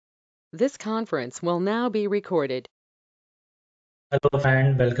This conference will now be recorded. Hello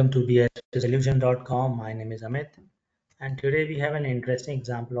friend, welcome to BISP My name is Amit, and today we have an interesting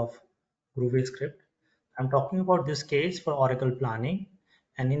example of Groovy script. I'm talking about this case for Oracle planning,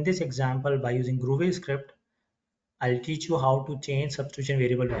 and in this example by using Groovy script, I'll teach you how to change substitution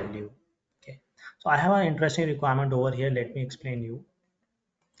variable value. Okay. So I have an interesting requirement over here. Let me explain you.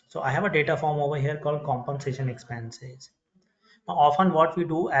 So I have a data form over here called compensation expenses. Now often what we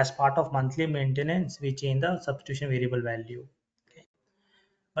do as part of monthly maintenance, we change the substitution variable value. Okay.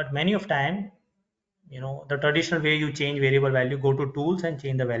 But many of time, the traditional way you change variable value, go to tools and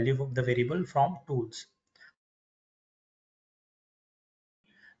change the value of the variable from tools.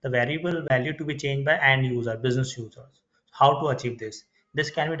 The variable value to be changed by end user, business users. How to achieve this? This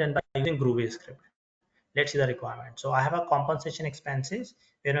can be done by using Groovy script. Let's see the requirement. So I have a compensation expenses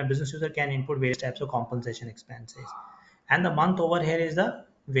where my business user can input various types of compensation expenses, and the month over here is the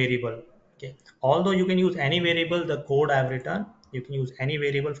variable. Okay, although you can use any variable, the code I've written, you can use any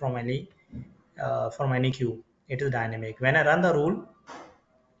variable from any queue. It is dynamic. When I run the rule,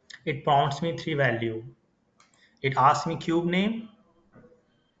 it prompts me three value. It asks me cube name,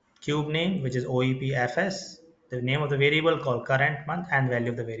 which is OEPFS, the name of the variable called current month, and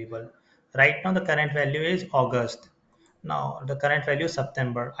value of the variable. Right now the current value is August. Now the current value is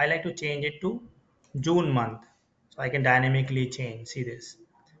September. I like to change it to June month. So I can dynamically change. See this.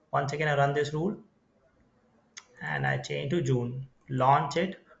 Once again I run this rule and I change to June. Launch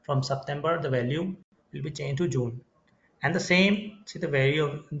it from September, the value will be changed to June. And the same, see the value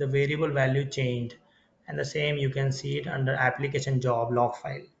of the variable value changed. And the same you can see it under application job log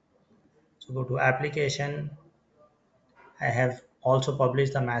file. So go to application. I have also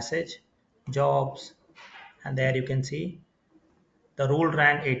published the message jobs, and there you can see the rule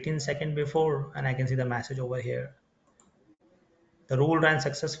ran 18 seconds before, and I can see the message over here. The rule ran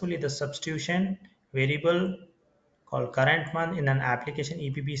successfully. The substitution variable called current month in an application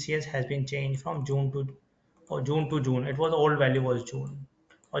EPPCS has been changed from June to June. It was the old value was June,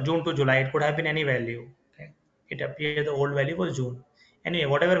 or June to July. It could have been any value. Okay. It appeared the old value was June. Anyway,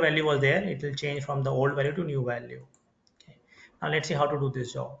 whatever value was there, it will change from the old value to new value. Okay. Now let's see how to do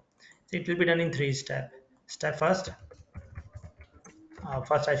this job. So it will be done in three steps. Step first,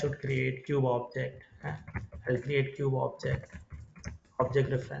 first I should create cube object. I'll create cube object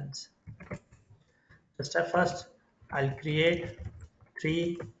reference. The step first, I'll create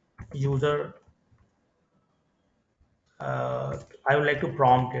three user. I would like to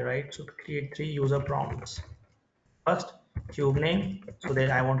prompt it, right? So to create three user prompts. First, cube name, so that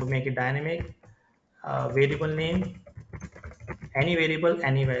I want to make it dynamic. Variable name, any variable,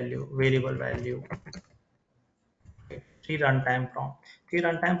 any value, variable value. Three runtime prompt. Three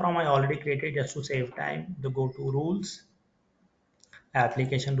runtime prompt I already created just to save time. The go to rules,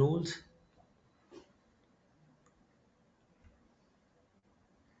 application rules.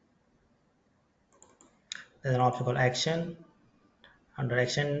 There's an option called action. Under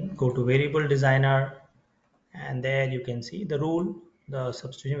action, go to variable designer, and there you can see the rule. The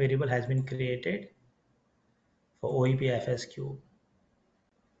substitution variable has been created for OEPFSQ.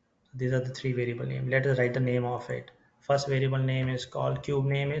 These are the three variable name. Let us write the name of it. First variable name is called cube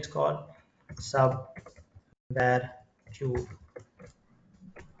name is called subvar cube.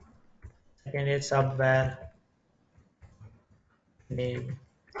 Second is subvar name.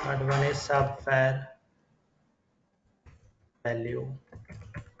 Third one is subvar value.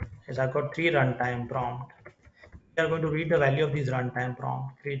 Yes, I've got three runtime prompt. We are going to read the value of these runtime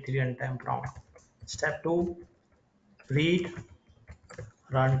prompt. Create three runtime prompt. Step two, read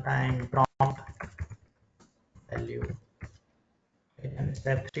runtime prompt value. Okay, and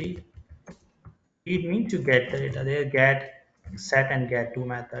step three, read means you get the data. There get, set and get two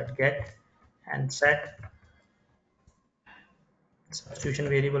method. Get and set substitution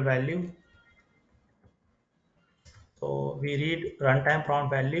variable value. So we read runtime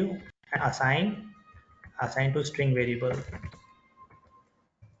prompt value and assign to string variable.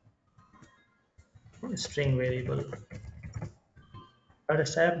 Third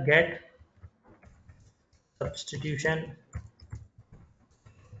step, get substitution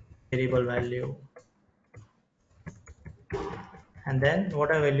variable value, and then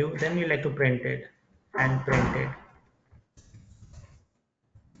whatever value, then you like to print it and print it,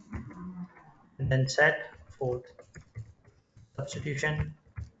 and then set fourth substitution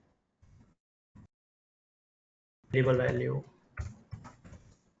variable value.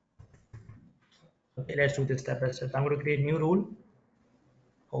 Okay, let's do this step by step. I'm going to create new rule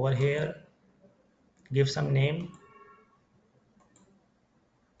over here, give some name,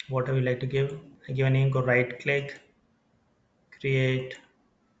 whatever you like to give. I give a name, go right click, create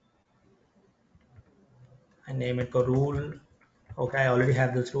and name it for rule. Okay, I already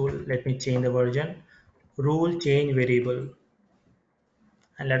have this rule. Let me change the version. Rule change variable,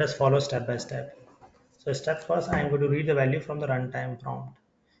 and let us follow step by step. So step first, I am going to read the value from the runtime prompt.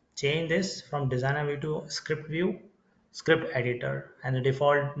 Change this from designer view to script view, script editor, and the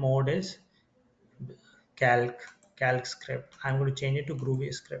default mode is calc script. I'm going to change it to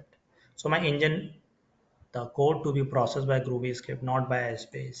Groovy script. So my engine, the code to be processed by Groovy script, not by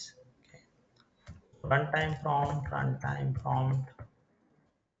Sbase. Okay. Runtime prompt,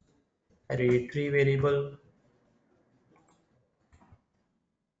 retrieve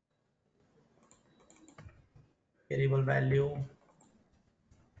variable value.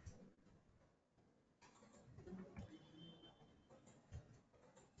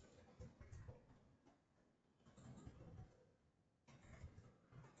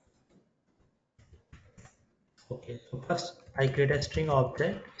 Okay, so first I create a string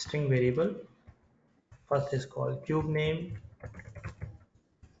object, string variable. First is called cube name,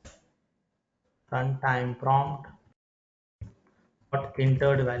 runtime prompt, dot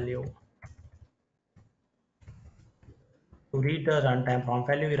entered value. To read the runtime prompt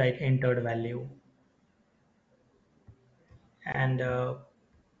value, we write entered value and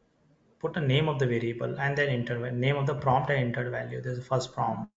put the name of the variable and then enter name of the prompt and entered value. This is the first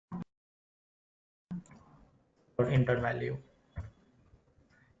prompt or entered value.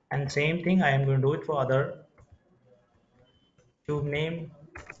 And same thing I am going to do it for other cube name,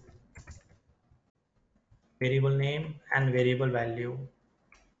 variable name and variable value.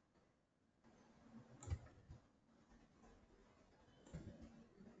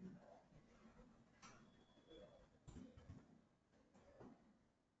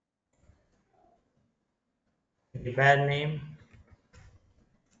 Var name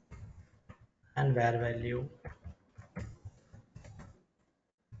and var value.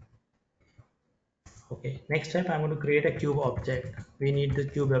 Okay, next step I'm going to create a cube object. We need the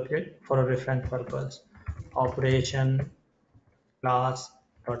cube object for a reference purpose. Operation class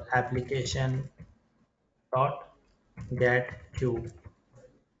dot application dot get cube.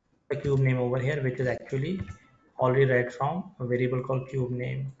 The cube name over here, which is actually already read from a variable called cube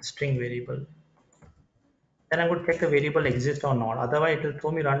name, string variable. Then I'm going to check the variable exists or not. Otherwise, it will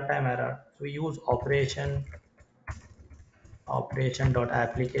throw me runtime error. So we use operation dot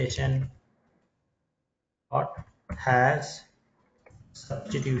application dot has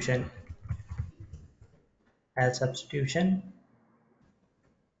substitution as substitution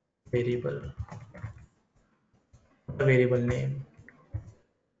variable, the variable name.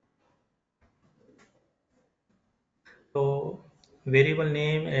 So variable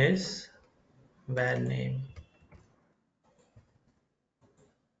name is var name.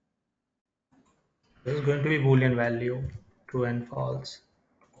 This is going to be boolean value, true and false.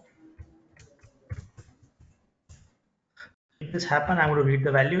 If this happen, I'm going to read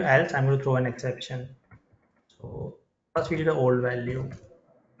the value, else I'm going to throw an exception. So first we do the old value.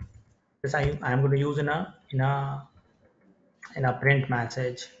 This I'm going to use in a print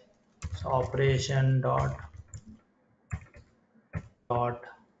message. So operation dot old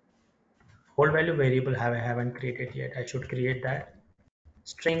value variable I haven't created yet. I should create that.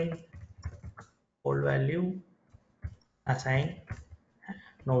 String old value assign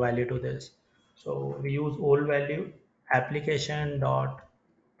no value to this. So we use old value application dot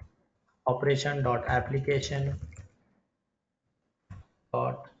operation dot application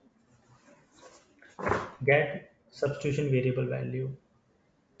dot get substitution variable value.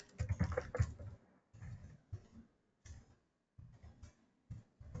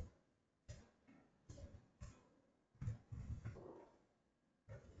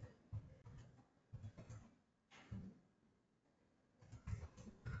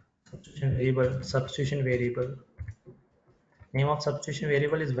 Substitution variable. Name of substitution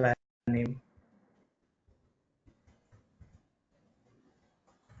variable is var name.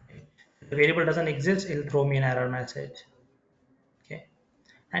 If the variable doesn't exist, it'll throw me an error message. Okay,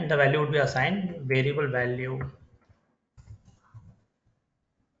 and the value would be assigned variable value,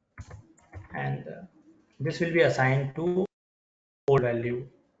 and this will be assigned to old value.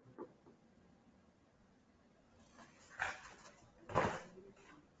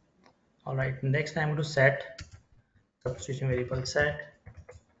 All right, next I'm going to set substitution variable, set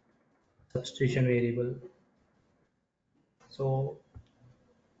substitution variable. So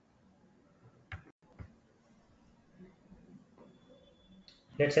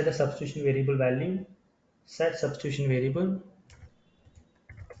let's set the substitution variable value, set substitution variable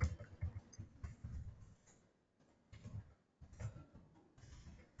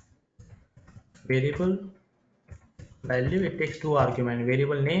value. It takes two arguments,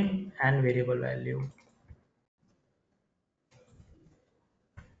 variable name and variable value.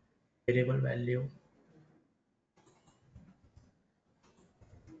 variable value.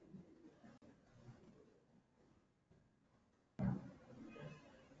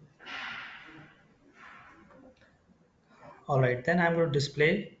 All right, then I'm going to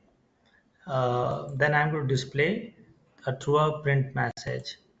display. Then I'm going to display through a print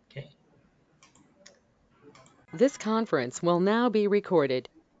message. Okay. This conference will now be recorded.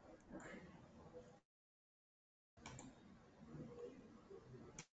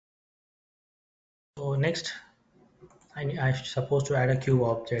 So next, I'm supposed to add a cube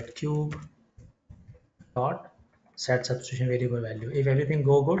object. Cube dot set substitution variable value. If everything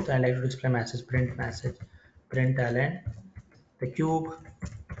go good, I like to display message, print ln the cube,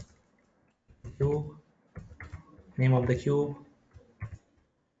 name of the cube,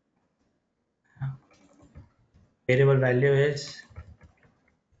 variable value is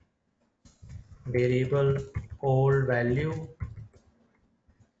variable old value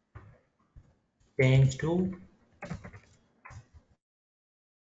change to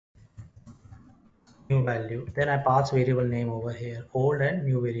new value. Then I pass variable name over here, old and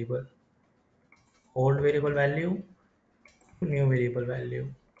new variable. Old variable value, new variable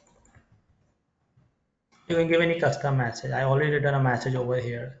value. You can give any custom message. I already written a message over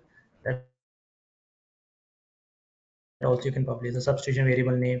here. That also you can publish the substitution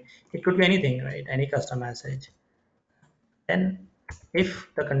variable name. It could be anything, right? Any custom message. Then if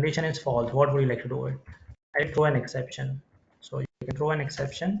the condition is false, what would you like to do it? I throw an exception. So you can throw an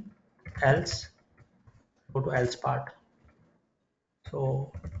exception, else, go to else part.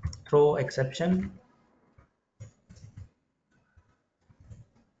 So throw exception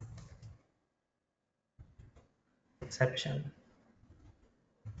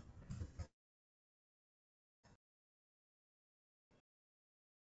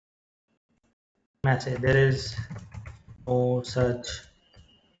message. There is no such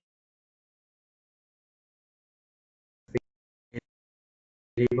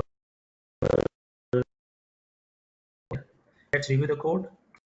variable. Let's review the code.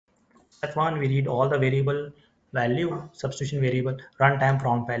 Step one, we read all the variable value, substitution variable, runtime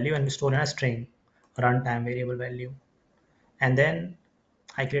prompt value, and we store in a string, runtime variable value. And then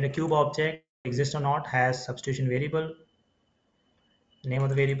I create a cube object, exist or not, has substitution variable, name of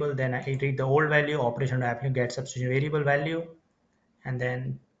the variable, then I read the old value, operation to apply get substitution variable value, and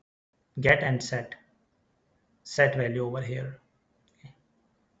then get and set value over here.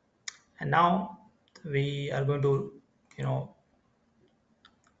 And now we are going to, you know,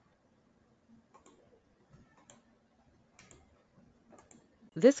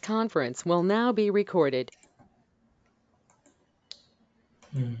 This conference will now be recorded.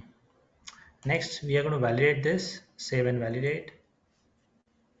 next we are going to validate this, save and validate.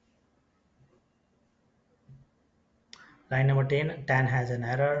 Line number 10 has an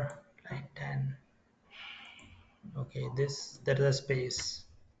error, line 10. Okay, this there is a space.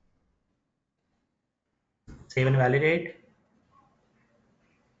 Save and validate.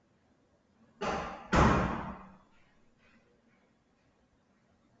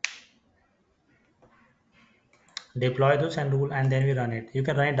 Deploy those and rule, and then we run it. You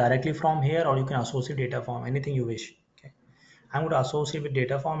can run it directly from here, or you can associate data form, anything you wish. Okay, I'm going to associate with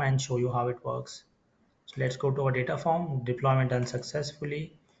data form and show you how it works. So let's go to our data form. Deployment done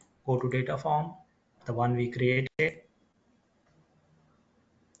successfully. Go to data form, the one we created.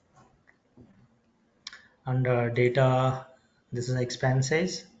 Under data, this is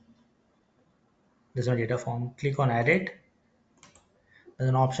expenses. This is my data form. Click on edit. There's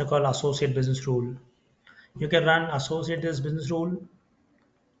an option called associate business rule. You can run associate this business rule,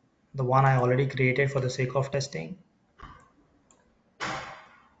 the one I already created for the sake of testing.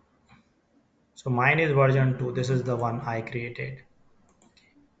 So mine is version 2. This is the one I created.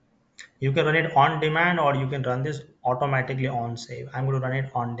 You can run it on demand, or you can run this automatically on save. I'm going to run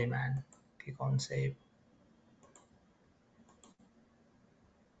it on demand. Click on save.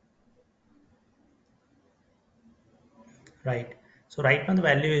 Right. So right now the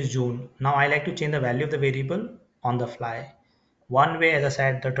value is June. Now I like to change the value of the variable on the fly. One way, as I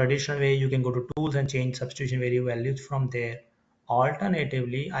said, the traditional way, you can go to tools and change substitution variable values from there.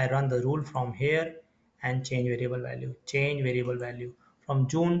 Alternatively, I run the rule from here and change variable value. Change variable value. From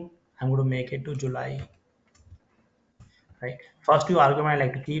June, I'm going to make it to July. Right. First two argument I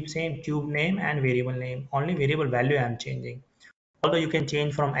like to keep same, cube name and variable name. Only variable value I am changing. Although you can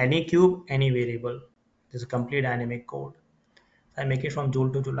change from any cube, any variable. This is a complete dynamic code. I make it from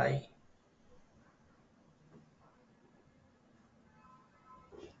June to July.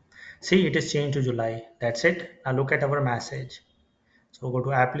 See, it is changed to July. That's it. Now look at our message. So go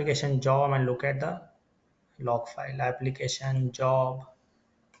to application job and look at the log file. Application job.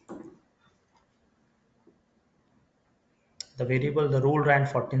 The variable, the rule ran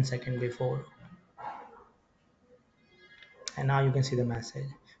 14 seconds before, and now you can see the message.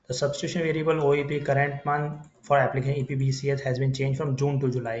 The substitution variable OEP current month for applicant EPBCS has been changed from June to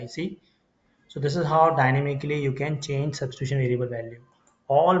July. See, so this is how dynamically you can change substitution variable value.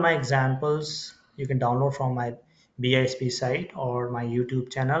 All my examples you can download from my BISP site or my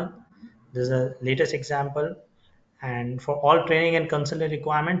YouTube channel. This is the latest example. And for all training and consulting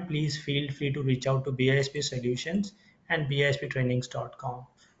requirement, please feel free to reach out to BISP Solutions and bisptrainings.com.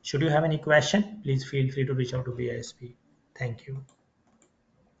 Should you have any question, please feel free to reach out to BISP. Thank you.